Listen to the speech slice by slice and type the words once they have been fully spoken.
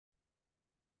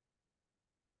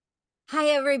Hi,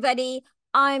 everybody.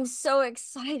 I'm so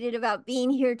excited about being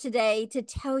here today to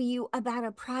tell you about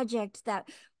a project that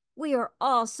we are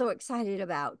all so excited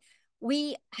about.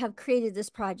 We have created this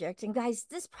project, and guys,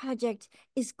 this project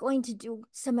is going to do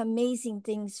some amazing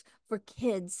things for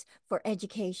kids for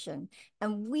education,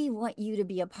 and we want you to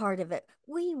be a part of it.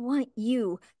 We want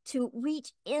you to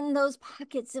reach in those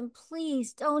pockets and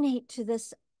please donate to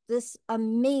this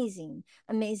amazing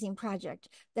project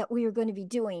that we are going to be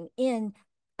doing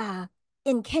uh,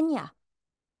 in Kenya,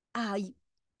 uh,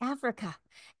 Africa.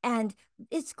 And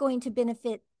it's going to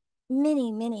benefit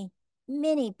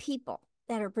many people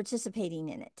that are participating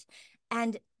in it.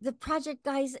 And the project,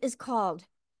 guys, is called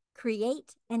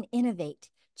Create and Innovate,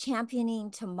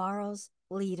 Championing Tomorrow's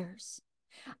Leaders.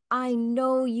 I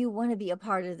know you want to be a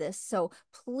part of this, so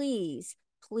please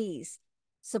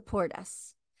support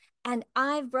us. And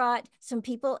I've brought some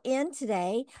people in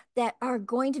today that are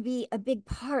going to be a big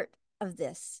part of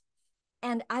this,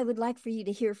 and I would like for you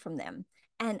to hear from them.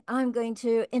 And I'm going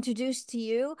to introduce to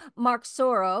you Mark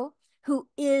Soro, who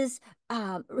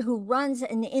runs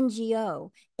an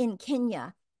NGO in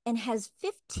Kenya and has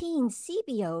 15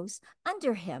 CBOs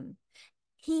under him.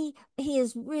 He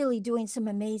is really doing some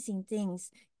amazing things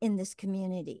in this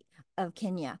community of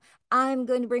Kenya. I'm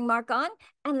going to bring Mark on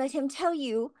and let him tell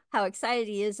you how excited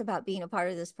he is about being a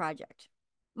part of this project.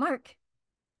 Mark.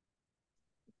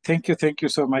 Thank you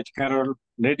so much, Carol.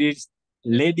 Ladies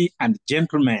and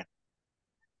gentlemen,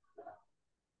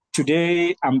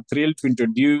 today I'm thrilled to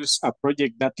introduce a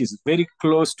project that is very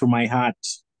close to my heart.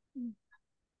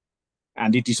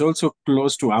 And it is also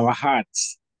close to our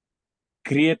hearts.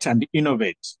 Create and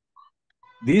Innovate.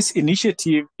 This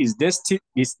initiative is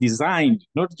designed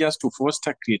not just to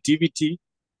foster creativity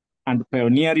and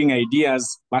pioneering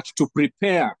ideas, but to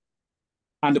prepare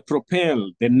and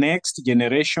propel the next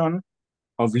generation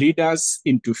of leaders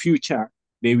into future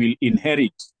they will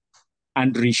inherit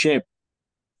and reshape.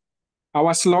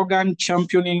 Our slogan,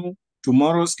 championing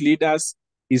tomorrow's leaders,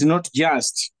 is not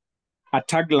just a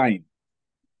tagline.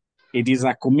 It is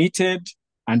a committed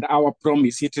and our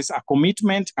promise. It is a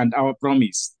commitment and our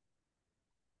promise.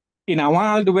 In a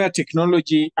world where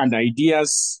technology and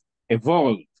ideas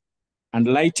evolve and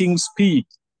lightning speed,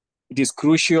 it is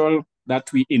crucial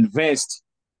that we invest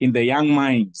in the young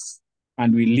minds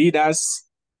and we lead us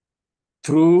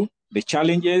through the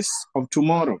challenges of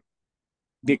tomorrow.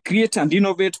 The Create and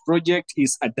Innovate project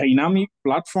is a dynamic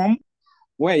platform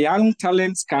where young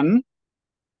talents can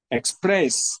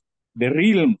express the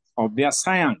realm of their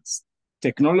science,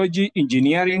 technology,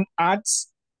 engineering,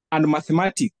 arts, and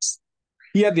mathematics.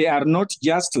 Here they are not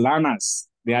just learners,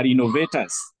 they are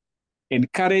innovators,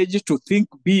 encouraged to think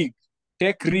big,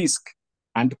 take risk,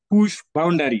 and push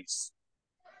boundaries.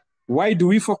 Why do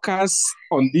we focus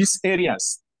on these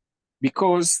areas?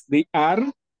 Because they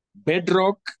are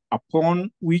bedrock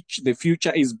upon which the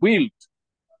future is built.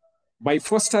 By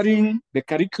fostering the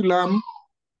curriculum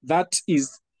that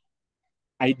is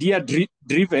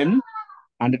idea-driven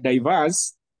and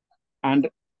diverse and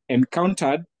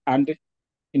encountered and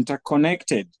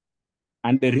interconnected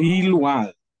and the real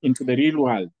world, into the real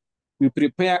world, we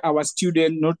prepare our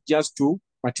students not just to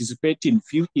participate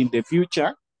in the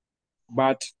future,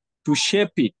 but to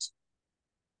shape it.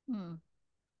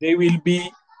 They will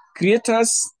be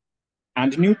creators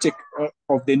and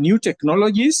of the new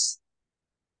technologies,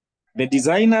 the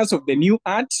designers of the new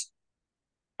art,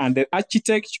 and the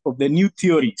architects of the new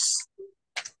theories.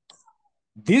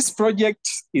 This project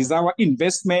is our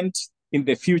investment in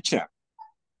the future.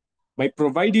 By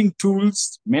providing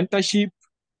tools, mentorship,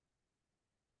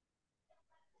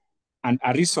 and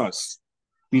a resource,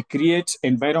 we create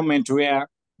an environment where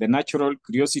the natural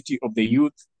curiosity of the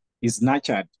youth is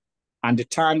nurtured and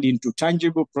turned into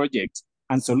tangible projects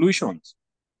and solutions.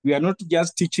 We are not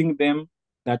just teaching them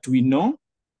that we know,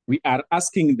 we are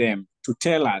asking them to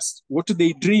tell us what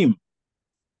they dream.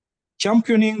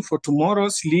 Championing for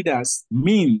tomorrow's leaders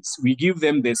means we give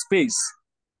them the space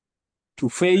to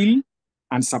fail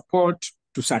and support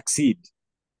to succeed.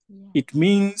 Yeah. It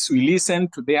means we listen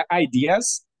to their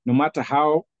ideas, no matter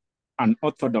how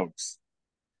unorthodox.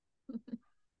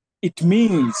 It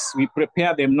means we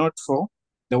prepare them not for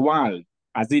the world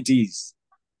as it is,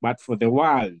 but for the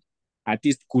world as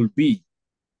it could be.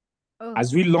 Oh.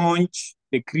 As we launch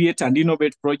the Create and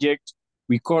Innovate project,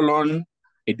 we call on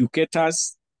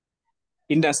educators,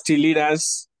 industry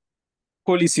leaders,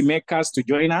 policymakers to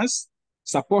join us,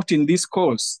 support in this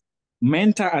course,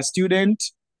 mentor a student,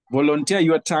 volunteer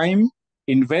your time,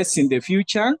 invest in the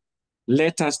future.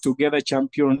 Let us together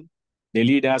champion the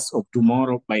leaders of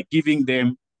tomorrow by giving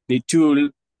them the tool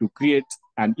to create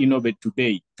and innovate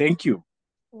today. Thank you.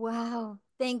 Wow.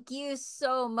 Thank you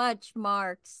so much,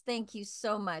 Marks. Thank you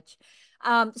so much.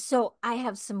 So I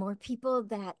have some more people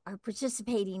that are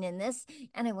participating in this,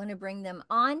 and I want to bring them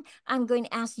on. I'm going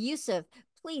to ask Yusuf,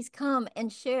 please come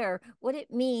and share what it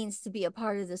means to be a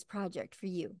part of this project for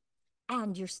you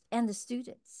and the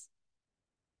students.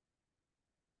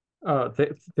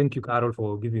 Thank you, Carol,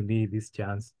 for giving me this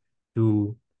chance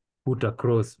to put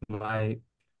across my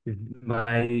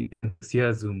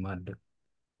enthusiasm and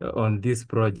on this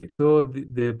project. So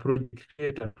the project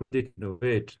Create and Project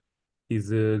Innovate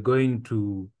is going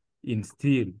to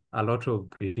instill a lot of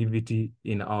creativity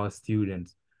in our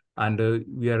students. And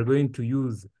we are going to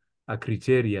use a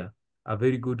criteria, a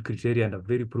very good criteria and a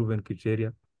very proven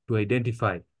criteria to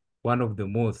identify one of the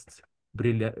most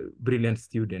brilliant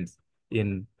students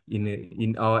in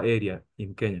our area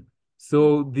in Kenya.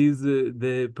 So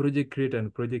the Project Create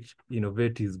and Project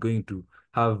Innovate is going to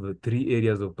have 3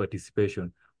 areas of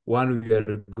participation. One,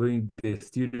 the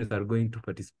students are going to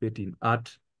participate in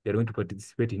art. They're going to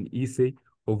participate in essay,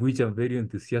 of which I'm very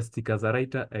enthusiastic as a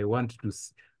writer.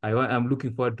 I'm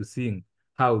looking forward to seeing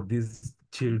how these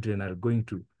children are going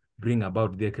to bring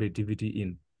about their creativity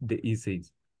in the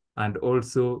essays. And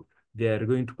also, they are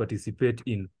going to participate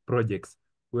in projects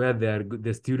where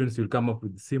the students will come up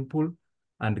with simple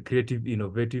and creative,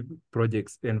 innovative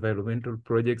projects, environmental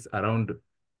projects around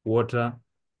water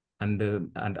and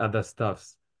other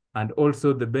stuffs. And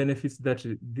also the benefits that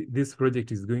this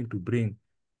project is going to bring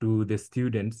to the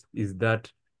students is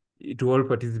that, to all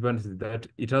participants, is that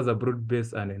it has a broad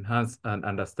base and enhanced an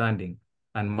understanding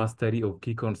and mastery of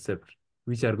key concepts,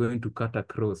 which are going to cut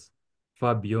across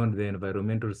far beyond the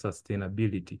environmental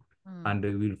sustainability and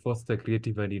will foster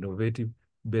creative and innovative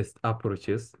based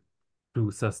approaches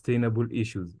to sustainable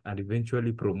issues and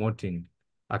eventually promoting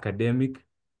academic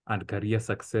and career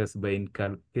success by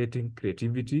inculcating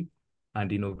creativity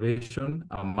and innovation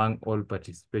among all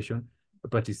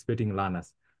participating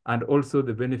learners. And also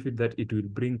the benefit that it will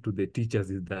bring to the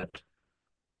teachers is that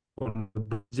on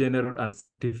general and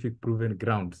scientific proven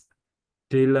grounds,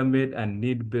 tailor-made and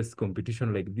need-based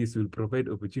competition like this will provide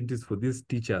opportunities for these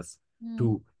teachers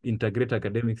to integrate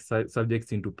academic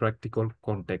subjects into practical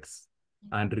contexts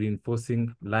and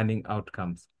reinforcing learning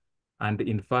outcomes. And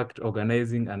in fact,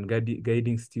 organizing and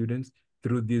guiding students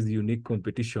through this unique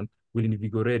competition will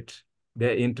invigorate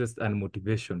their interest and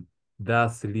motivation,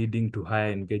 thus leading to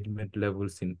higher engagement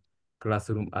levels in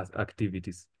classroom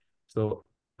activities. So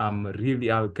I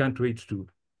can't wait to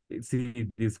see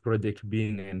this project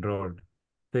being enrolled.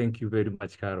 Thank you very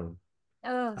much, Carol.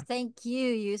 Oh, thank you,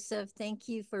 Yusuf. Thank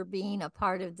you for being a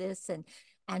part of this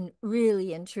and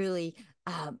really and truly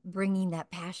bringing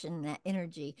that passion, that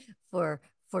energy for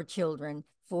children,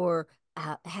 for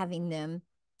having them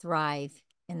thrive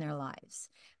in their lives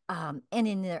and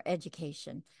in their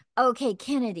education. Okay,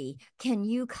 Kennedy, can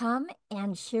you come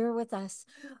and share with us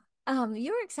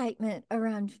your excitement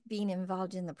around being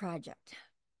involved in the project?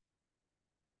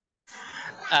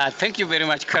 Thank you very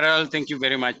much, Carol. Thank you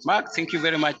very much, Mark. Thank you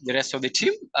very much, the rest of the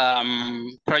team.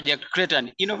 Project Create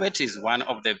and Innovate is one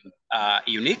of the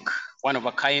unique,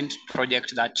 one-of-a-kind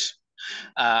project that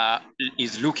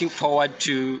is looking forward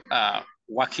to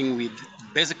working with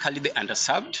basically the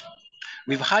underserved.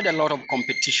 We've had a lot of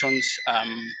competitions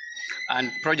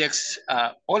and projects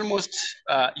almost,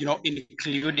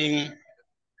 including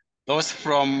those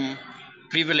from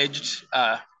privileged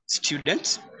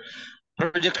students.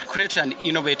 Project Create and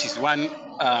Innovate is one,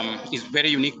 is very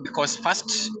unique because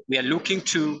first we are looking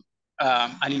to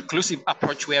an inclusive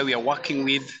approach where we are working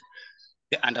with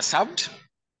the underserved,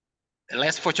 the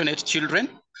less fortunate children.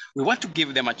 We want to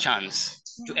give them a chance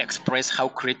to express how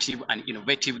creative and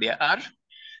innovative they are.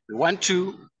 We want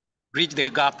to bridge the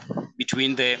gap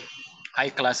between the high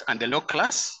class and the low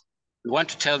class. We want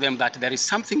to tell them that there is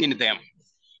something in them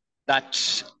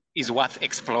that is worth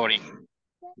exploring.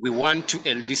 We want to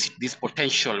elicit this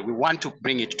potential. We want to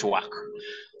bring it to work.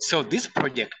 So this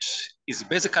project is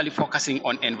basically focusing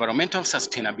on environmental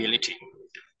sustainability.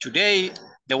 Today,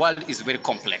 the world is very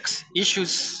complex.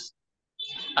 Issues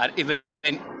are even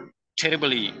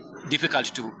terribly difficult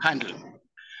to handle.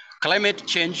 Climate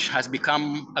change has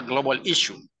become a global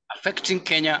issue, affecting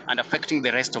Kenya and affecting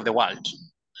the rest of the world.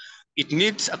 It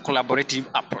needs a collaborative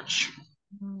approach.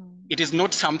 It is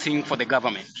not something for the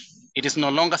government. It is no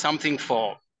longer something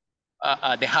for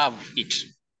the have it.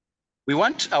 We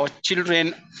want our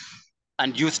children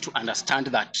and youth to understand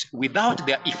that without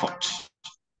their effort,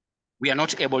 we are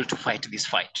not able to fight this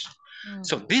fight.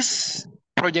 So this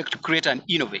project Create and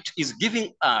Innovate is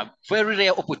giving a very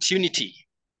rare opportunity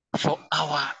for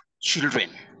our children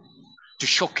to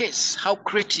showcase how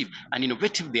creative and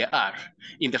innovative they are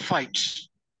in the fight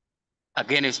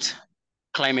against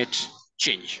climate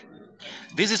change.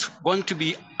 This is going to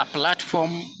be a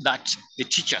platform that the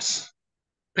teachers,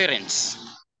 parents,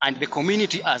 and the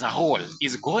community as a whole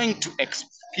is going to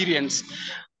experience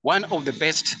one of the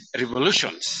best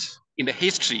revolutions in the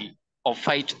history of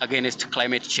fight against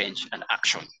climate change and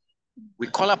action. We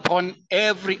call upon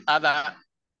every other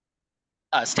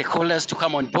stakeholders to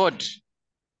come on board,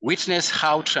 witness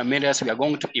how tremendous we are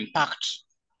going to impact,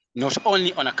 not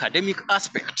only on academic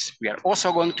aspect, we are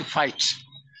also going to fight.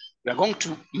 We are going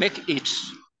to make it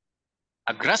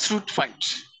a grassroots fight,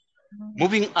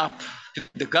 moving up to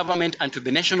the government and to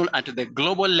the national and to the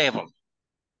global level,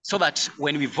 so that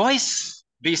when we voice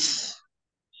this,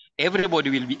 everybody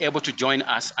will be able to join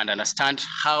us and understand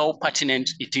how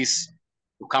pertinent it is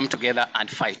to come together and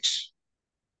fight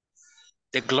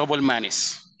the global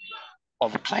menace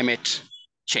of climate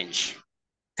change.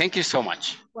 Thank you so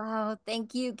much. Wow,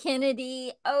 thank you,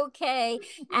 Kennedy. Okay,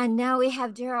 and now we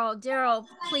have Daryl. Daryl,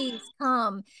 please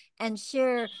come and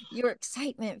share your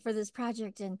excitement for this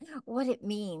project and what it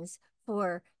means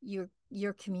for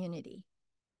your community.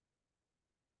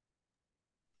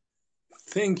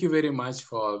 Thank you very much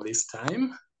for this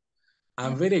time.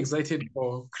 I'm very excited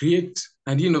for Create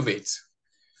and Innovate.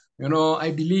 You know,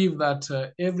 I believe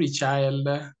that every child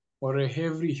or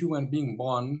every human being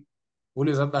born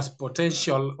always have that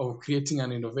potential of creating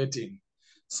and innovating.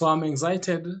 So I'm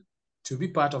excited to be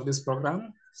part of this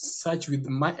program. Such with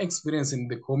my experience in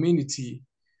the community,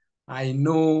 I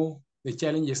know the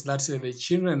challenges that the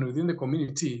children within the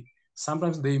community,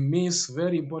 sometimes they miss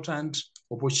very important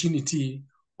opportunity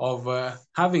of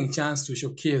having chance to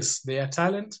showcase their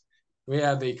talent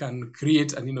where they can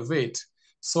create and innovate.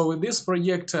 So with this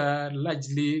project,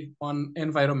 largely on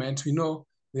environment, we know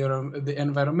there are the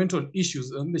environmental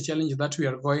issues and the challenge that we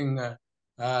are going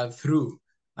through.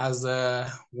 As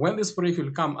when this project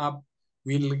will come up,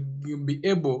 we'll be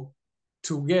able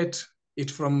to get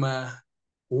it from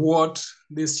what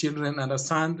these children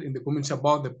understand in the community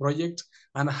about the project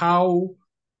and how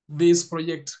this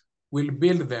project will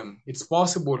build them. It's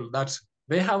possible that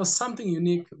they have something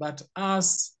unique that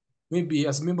us, maybe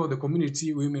as a member of the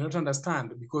community, we may not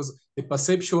understand because the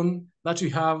perception that we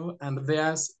have and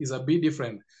theirs is a bit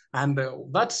different. And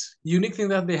that unique thing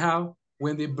that they have,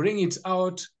 when they bring it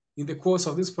out in the course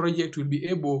of this project, we'll be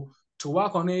able to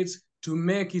work on it, to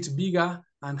make it bigger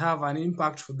and have an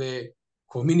impact for the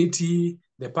community,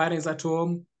 the parents at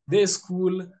home, the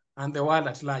school, and the world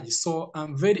at large. So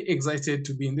I'm very excited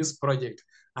to be in this project.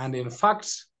 And in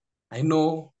fact, I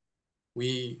know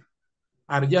we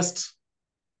are just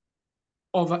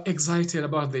overexcited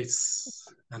about this.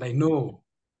 And I know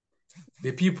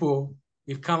the people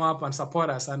will come up and support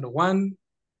us. And one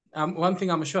thing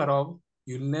I'm sure of,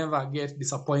 you'll never get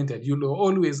disappointed. You'll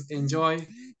always enjoy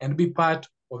and be part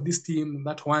of this team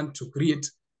that want to create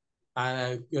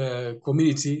a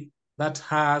community that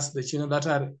has the children that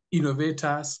are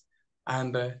innovators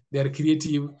and they're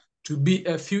creative to be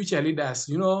future leaders.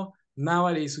 You know,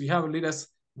 nowadays we have leaders,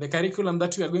 the curriculum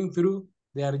that we are going through,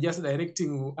 they are just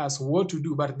directing us what to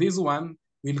do, but this one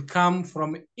will come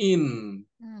from inborn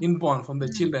from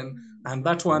the children, and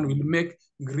that one will make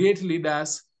great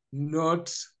leaders,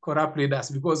 not corrupt leaders,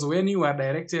 because when you are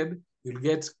directed, you'll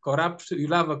get corrupt,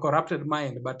 you'll have a corrupted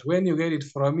mind, but when you get it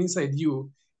from inside you,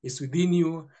 it's within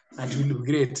you and it will be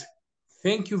great.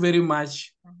 Thank you very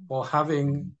much for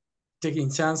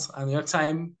taking chance and your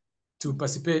time to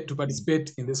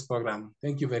participate in this program.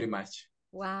 Thank you very much.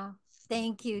 Wow.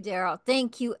 Thank you, Daryl.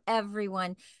 Thank you,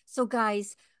 everyone. So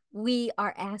guys, we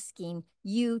are asking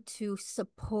you to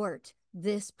support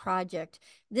this project.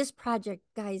 This project,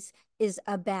 guys, is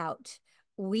about,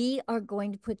 we are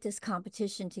going to put this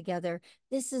competition together.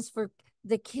 This is for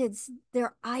the kids.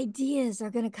 Their ideas are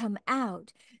going to come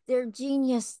out. Their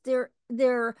genius, their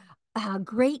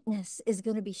greatness is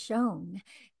going to be shown.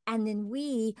 And then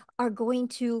we are going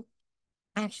to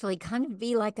actually kind of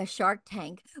be like a Shark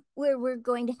Tank, where we're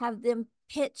going to have them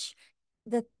pitch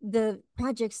the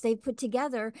projects they put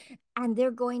together, and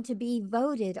they're going to be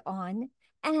voted on,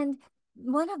 and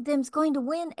one of them's going to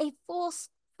win a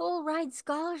full ride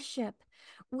scholarship.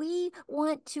 We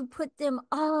want to put them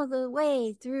all the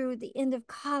way through the end of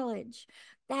college.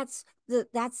 That's the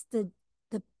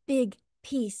big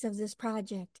piece of this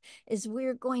project, is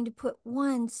we're going to put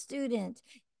one student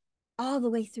all the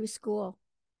way through school,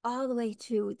 all the way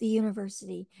to the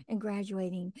university and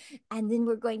graduating. And then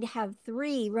we're going to have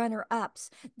 3 runner-ups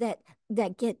that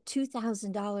get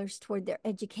 $2,000 toward their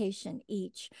education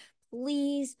each.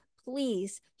 Please,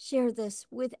 please share this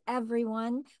with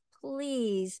everyone.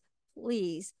 Please,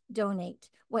 please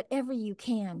donate whatever you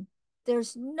can.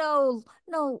 There's no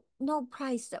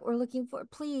price that we're looking for.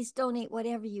 Please donate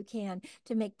whatever you can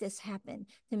to make this happen,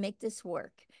 to make this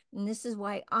work. And this is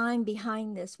why I'm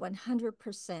behind this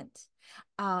 100%.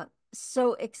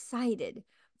 So excited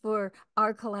for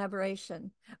our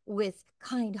collaboration with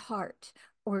Kind Heart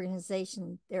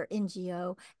organization, their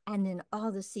NGO, and then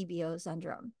all the CBOs under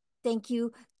them. Thank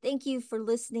you. Thank you for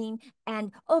listening.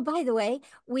 And oh, by the way,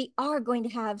 we are going to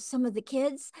have some of the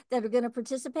kids that are going to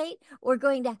participate. We're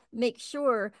going to make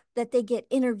sure that they get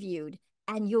interviewed,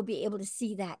 and you'll be able to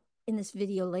see that in this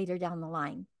video later down the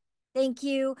line. Thank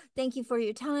you. Thank you for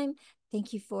your time.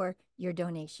 Thank you for your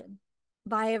donation.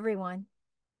 Bye, everyone.